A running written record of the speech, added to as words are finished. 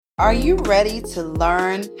Are you ready to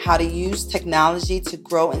learn how to use technology to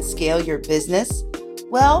grow and scale your business?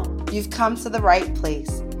 Well, you've come to the right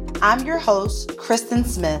place. I'm your host, Kristen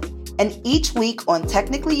Smith, and each week on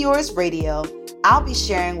Technically Yours Radio, I'll be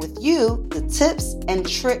sharing with you the tips and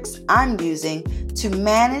tricks I'm using to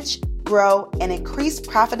manage, grow, and increase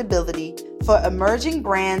profitability for emerging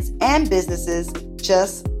brands and businesses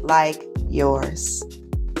just like yours.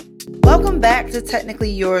 Welcome back to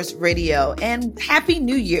Technically Yours Radio, and Happy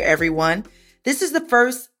New Year, everyone. This is the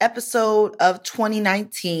first episode of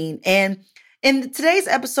 2019, and in today's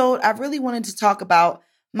episode, I really wanted to talk about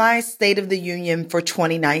my State of the Union for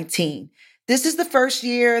 2019. This is the first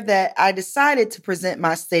year that I decided to present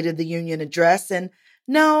my State of the Union address, and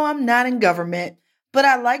no, I'm not in government, but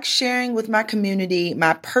I like sharing with my community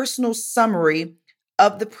my personal summary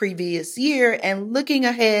of the previous year and looking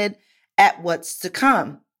ahead at what's to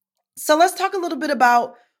come. So let's talk a little bit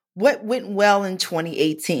about what went well in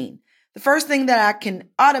 2018. The first thing that I can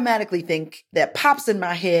automatically think that pops in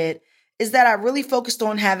my head is that I really focused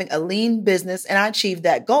on having a lean business, and I achieved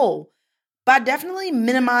that goal by definitely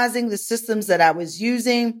minimizing the systems that I was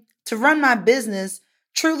using to run my business.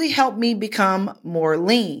 Truly helped me become more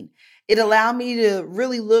lean. It allowed me to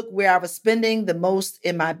really look where I was spending the most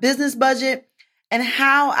in my business budget and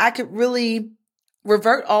how I could really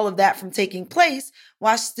revert all of that from taking place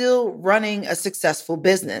while still running a successful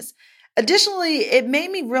business. Additionally, it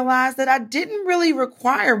made me realize that I didn't really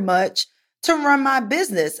require much to run my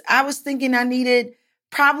business. I was thinking I needed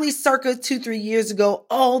probably circa 2-3 years ago,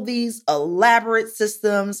 all these elaborate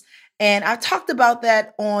systems. And I talked about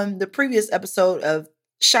that on the previous episode of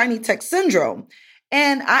Shiny Tech Syndrome.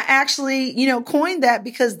 And I actually, coined that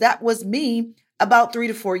because that was me about 3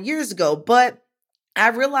 to 4 years ago. But I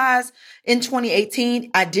realized in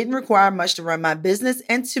 2018, I didn't require much to run my business.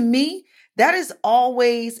 And to me, that is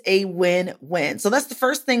always a win-win. So that's the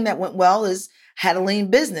first thing that went well, is had a lean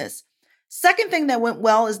business. Second thing that went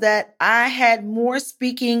well is that I had more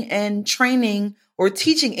speaking and training or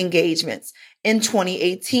teaching engagements in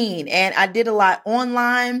 2018. And I did a lot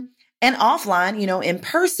online and offline, in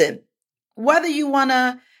person. Whether you want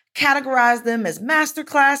to categorize them as master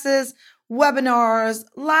classes, webinars,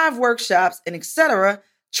 live workshops, and etc.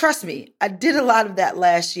 Trust me, I did a lot of that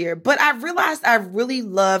last year, but I realized I really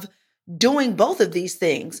love doing both of these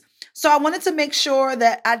things. So I wanted to make sure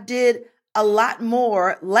that I did a lot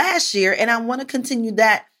more last year, and I want to continue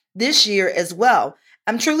that this year as well.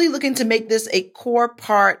 I'm truly looking to make this a core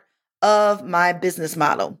part of my business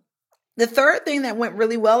model. The third thing that went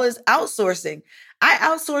really well is outsourcing. I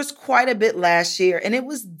outsourced quite a bit last year, and it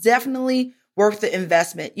was definitely worth the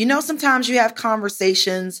investment. Sometimes you have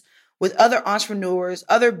conversations with other entrepreneurs,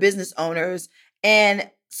 other business owners,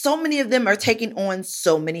 and so many of them are taking on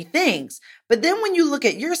so many things. But then when you look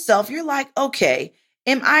at yourself, you're like, okay,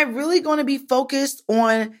 am I really going to be focused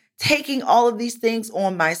on taking all of these things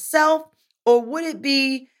on myself? Or would it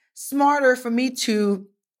be smarter for me to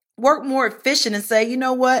work more efficient and say, you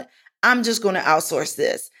know what, I'm just going to outsource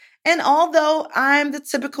this? And although I'm the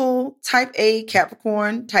typical type A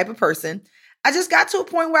Capricorn type of person, I just got to a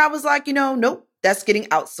point where I was like, nope, that's getting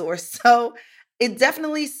outsourced. So it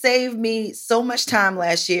definitely saved me so much time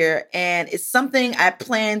last year. And it's something I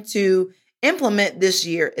plan to implement this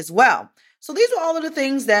year as well. So these are all of the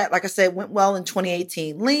things that, like I said, went well in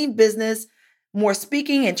 2018. Lean business, more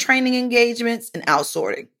speaking and training engagements, and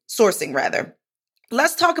sourcing rather.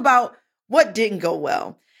 Let's talk about what didn't go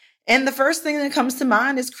well. And the first thing that comes to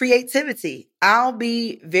mind is creativity. I'll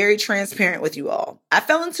be very transparent with you all. I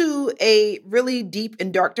fell into a really deep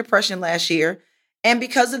and dark depression last year. And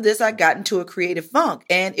because of this, I got into a creative funk.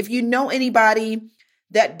 And if you know anybody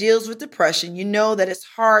that deals with depression, you know that it's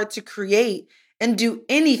hard to create and do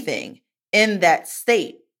anything in that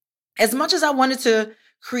state. As much as I wanted to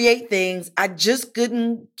create things, I just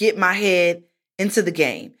couldn't get my head into the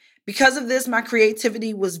game. Because of this, my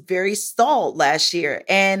creativity was very stalled last year,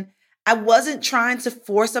 and I wasn't trying to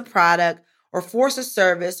force a product or force a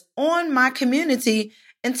service on my community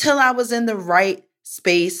until I was in the right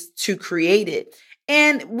space to create it.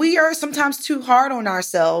 And we are sometimes too hard on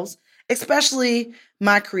ourselves, especially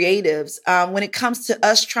my creatives, when it comes to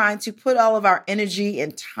us trying to put all of our energy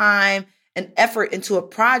and time and effort into a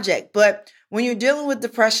project. But when you're dealing with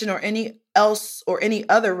depression or any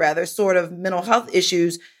other sort of mental health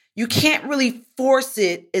issues, you can't really force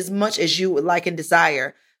it as much as you would like and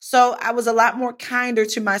desire. So I was a lot more kinder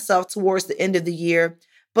to myself towards the end of the year.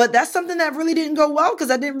 But that's something that really didn't go well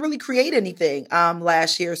because I didn't really create anything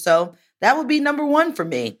last year. So that would be number one for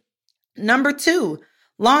me. Number two,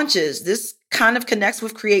 launches. This kind of connects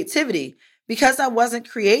with creativity. Because I wasn't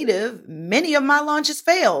creative, many of my launches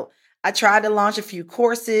failed. I tried to launch a few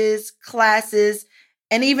courses, classes,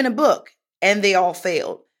 and even a book, and they all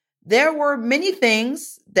failed. There were many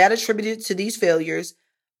things that attributed to these failures,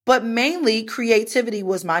 but mainly creativity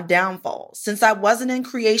was my downfall. Since I wasn't in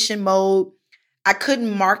creation mode, I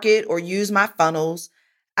couldn't market or use my funnels.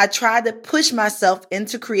 I tried to push myself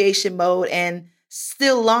into creation mode and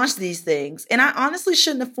still launch these things. And I honestly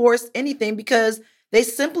shouldn't have forced anything because they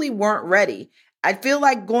simply weren't ready. I feel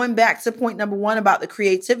like going back to point number one about the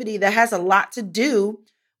creativity, that has a lot to do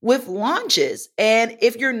with launches. And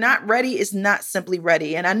if you're not ready, it's not simply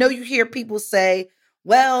ready. And I know you hear people say,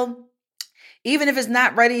 well, even if it's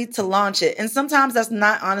not ready to launch it. And sometimes that's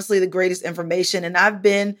not honestly the greatest information. And I've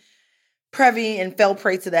been privy and fell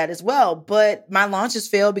prey to that as well. But my launches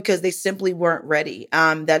failed because they simply weren't ready.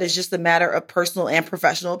 That is just a matter of personal and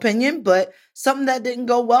professional opinion, but something that didn't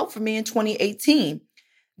go well for me in 2018.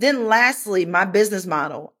 Then lastly, my business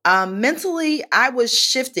model. Mentally, I was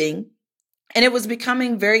shifting and it was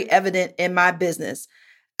becoming very evident in my business.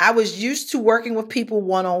 I was used to working with people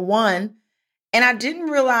one-on-one, and I didn't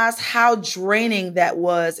realize how draining that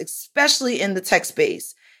was, especially in the tech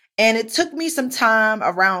space. And it took me some time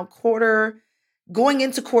around going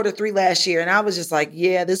into quarter 3 last year. And I was just like,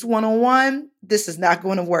 yeah, this one-on-one, this is not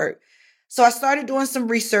going to work. So I started doing some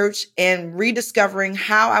research and rediscovering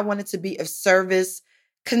how I wanted to be of service,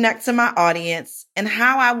 connect to my audience, and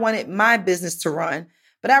how I wanted my business to run.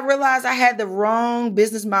 But I realized I had the wrong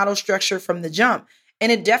business model structure from the jump,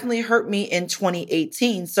 and it definitely hurt me in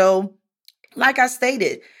 2018. So like I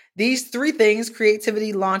stated, these 3 things,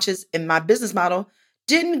 creativity, launches, and my business model,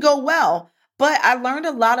 didn't go well. But I learned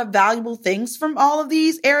a lot of valuable things from all of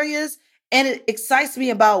these areas, and it excites me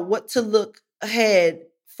about what to look ahead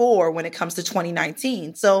for when it comes to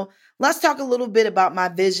 2019. So let's talk a little bit about my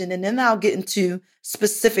vision, and then I'll get into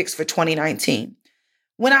specifics for 2019.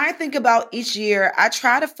 When I think about each year, I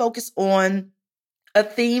try to focus on a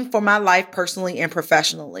theme for my life personally and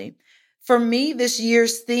professionally. For me, this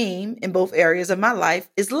year's theme in both areas of my life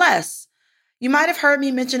is less. You might have heard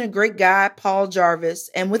me mention a great guy, Paul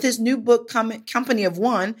Jarvis, and with his new book, Company of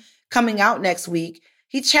One, coming out next week,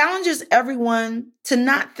 he challenges everyone to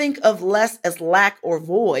not think of less as lack or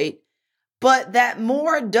void, but that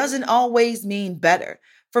more doesn't always mean better.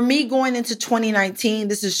 For me, going into 2019,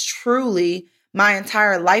 this is truly my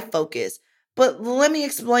entire life focus. But let me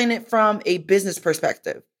explain it from a business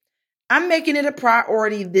perspective. I'm making it a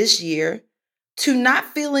priority this year to not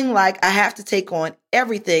feeling like I have to take on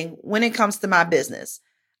everything when it comes to my business.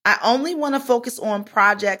 I only want to focus on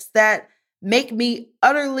projects that make me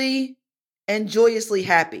utterly and joyously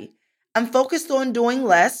happy. I'm focused on doing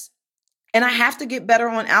less, and I have to get better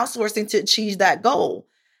on outsourcing to achieve that goal.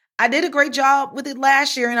 I did a great job with it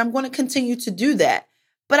last year, and I'm going to continue to do that.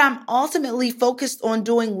 But I'm ultimately focused on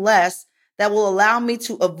doing less that will allow me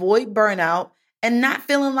to avoid burnout and not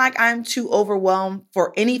feeling like I'm too overwhelmed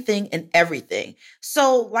for anything and everything.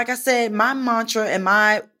 So, like I said, my mantra and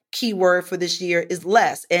my keyword for this year is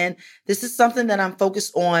less. And this is something that I'm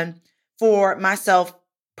focused on for myself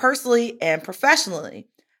personally and professionally.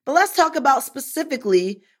 But let's talk about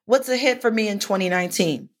specifically what's ahead for me in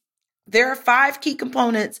 2019. There are 5 key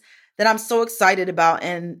components that I'm so excited about.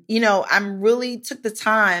 And, I'm really took the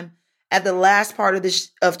time at the last part of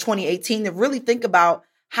 2018 to really think about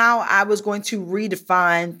how I was going to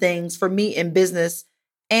redefine things for me in business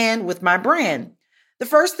and with my brand. The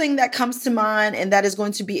first thing that comes to mind, and that is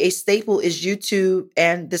going to be a staple, is YouTube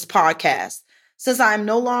and this podcast. Since I'm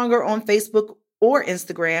no longer on Facebook or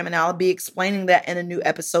Instagram, and I'll be explaining that in a new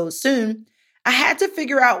episode soon, I had to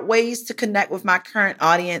figure out ways to connect with my current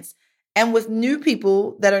audience and with new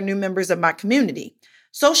people that are new members of my community.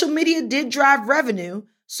 Social media did drive revenue,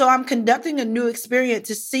 so I'm conducting a new experiment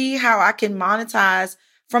to see how I can monetize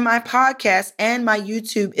from my podcast and my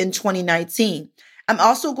YouTube in 2019. I'm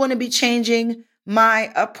also going to be changing my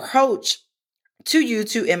approach to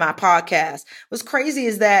YouTube in my podcast. What's crazy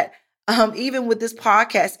is that even with this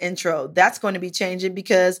podcast intro, that's going to be changing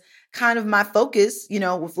because kind of my focus,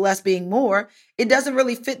 with less being more, it doesn't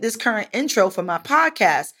really fit this current intro for my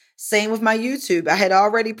podcast. Same with my YouTube. I had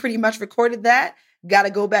already pretty much recorded that. Got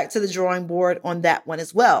to go back to the drawing board on that one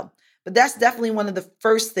as well. But that's definitely one of the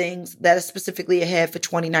first things that is specifically ahead for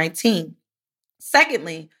 2019.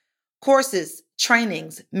 Secondly, courses,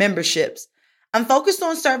 trainings, memberships. I'm focused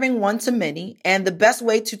on serving one-to-many, and the best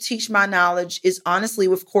way to teach my knowledge is honestly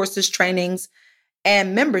with courses, trainings,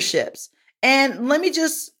 and memberships. And let me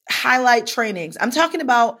just highlight trainings. I'm talking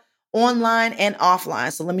about online and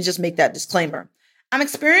offline. So let me just make that disclaimer. I'm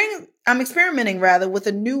experimenting with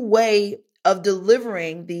a new way of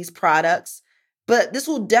delivering these products, but this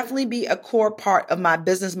will definitely be a core part of my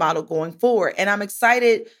business model going forward. And I'm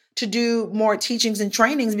excited to do more teachings and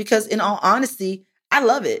trainings because, in all honesty, I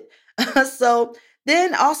love it. So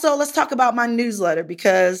then also let's talk about my newsletter,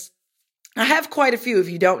 because I have quite a few if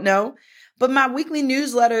you don't know, but my weekly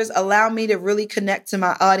newsletters allow me to really connect to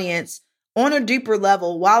my audience on a deeper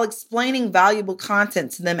level while explaining valuable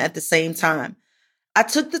content to them at the same time. I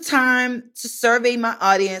took the time to survey my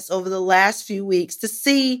audience over the last few weeks to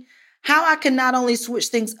see how I can not only switch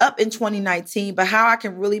things up in 2019, but how I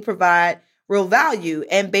can really provide real value.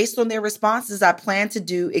 And based on their responses, I plan to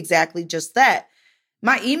do exactly just that.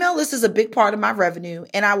 My email list is a big part of my revenue,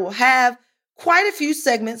 and I will have quite a few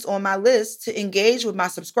segments on my list to engage with my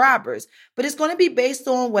subscribers, but it's going to be based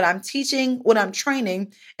on what I'm teaching, what I'm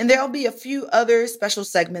training, and there'll be a few other special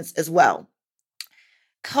segments as well.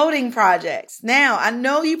 Coding projects. Now, I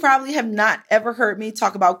know you probably have not ever heard me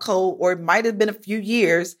talk about code, or it might have been a few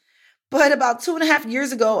years, but about 2.5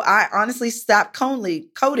 years ago, I honestly stopped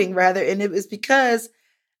coding, and it was because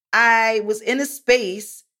I was in a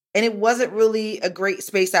space and it wasn't really a great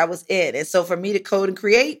space I was in. And so for me to code and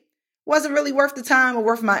create wasn't really worth the time or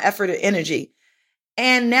worth my effort or energy.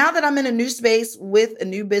 And now that I'm in a new space with a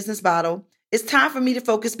new business model, it's time for me to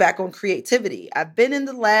focus back on creativity. I've been in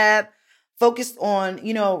the lab, focused on,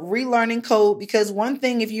 relearning code, because one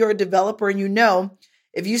thing, if you're a developer and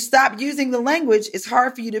if you stop using the language, it's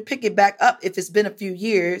hard for you to pick it back up if it's been a few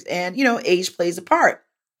years, and, age plays a part.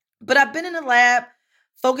 But I've been in the lab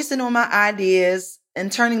focusing on my ideas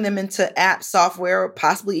and turning them into app software or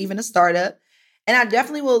possibly even a startup. And I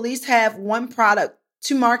definitely will at least have one product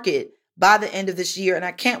to market by the end of this year. And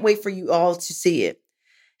I can't wait for you all to see it.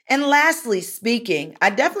 And lastly, speaking, I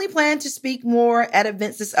definitely plan to speak more at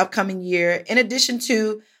events this upcoming year, in addition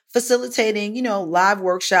to facilitating, live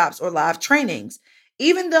workshops or live trainings.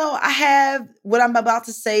 Even though I have what I'm about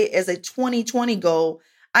to say as a 2020 goal,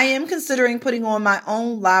 I am considering putting on my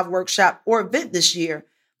own live workshop or event this year,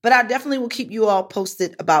 but I definitely will keep you all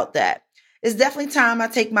posted about that. It's definitely time I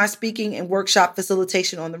take my speaking and workshop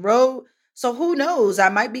facilitation on the road. So who knows, I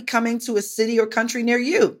might be coming to a city or country near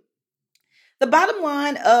you. The bottom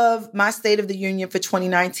line of my State of the Union for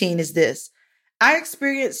 2019 is this. I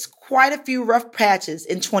experienced quite a few rough patches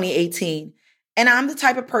in 2018, and I'm the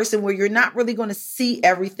type of person where you're not really going to see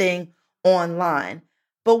everything online.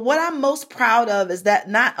 But what I'm most proud of is that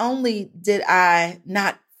not only did I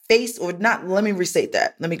not face let me restate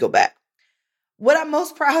that. Let me go back. What I'm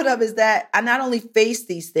most proud of is that I not only faced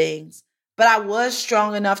these things, but I was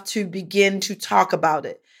strong enough to begin to talk about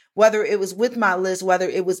it. Whether it was with my list, whether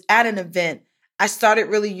it was at an event, I started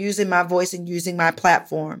really using my voice and using my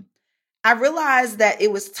platform. I realized that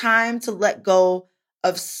it was time to let go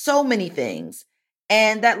of so many things,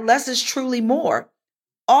 and that less is truly more.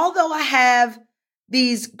 Although I have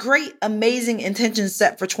these great, amazing intentions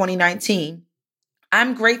set for 2019,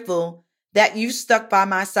 I'm grateful that you stuck by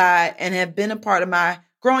my side and have been a part of my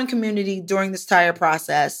growing community during this entire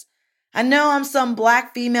process. I know I'm some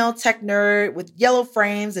Black female tech nerd with yellow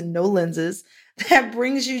frames and no lenses that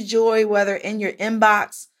brings you joy, whether in your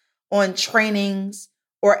inbox, on trainings,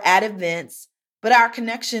 or at events, but our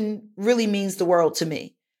connection really means the world to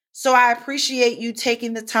me. So I appreciate you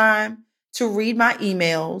taking the time to read my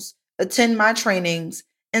emails, attend my trainings,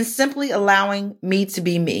 and simply allowing me to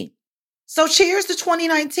be me. So cheers to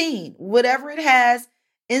 2019. Whatever it has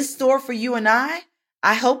in store for you and I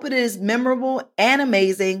hope it is memorable and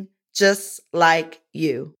amazing, just like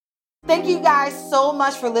you. Thank you guys so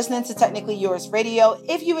much for listening to Technically Yours Radio.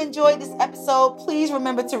 If you enjoyed this episode, please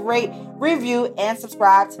remember to rate, review, and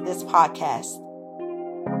subscribe to this podcast.